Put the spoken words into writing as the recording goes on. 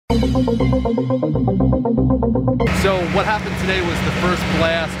So what happened today was the first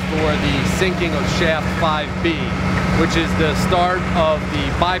blast for the sinking of shaft 5B, which is the start of the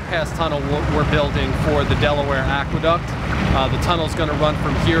bypass tunnel we're building for the Delaware Aqueduct. The tunnel is going to run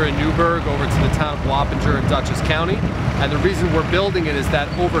from here in Newburgh over to the town of Wappinger in Dutchess County. And the reason we're building it is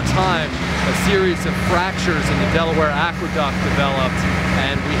that over time, a series of fractures in the Delaware Aqueduct developed,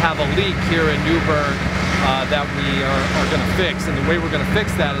 and we have a leak here in Newburgh that we are going to fix. And the way we're going to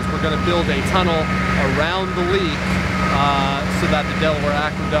fix that is we're going to build a tunnel around the leak so that the Delaware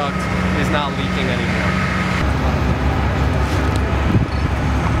Aqueduct is not leaking anymore.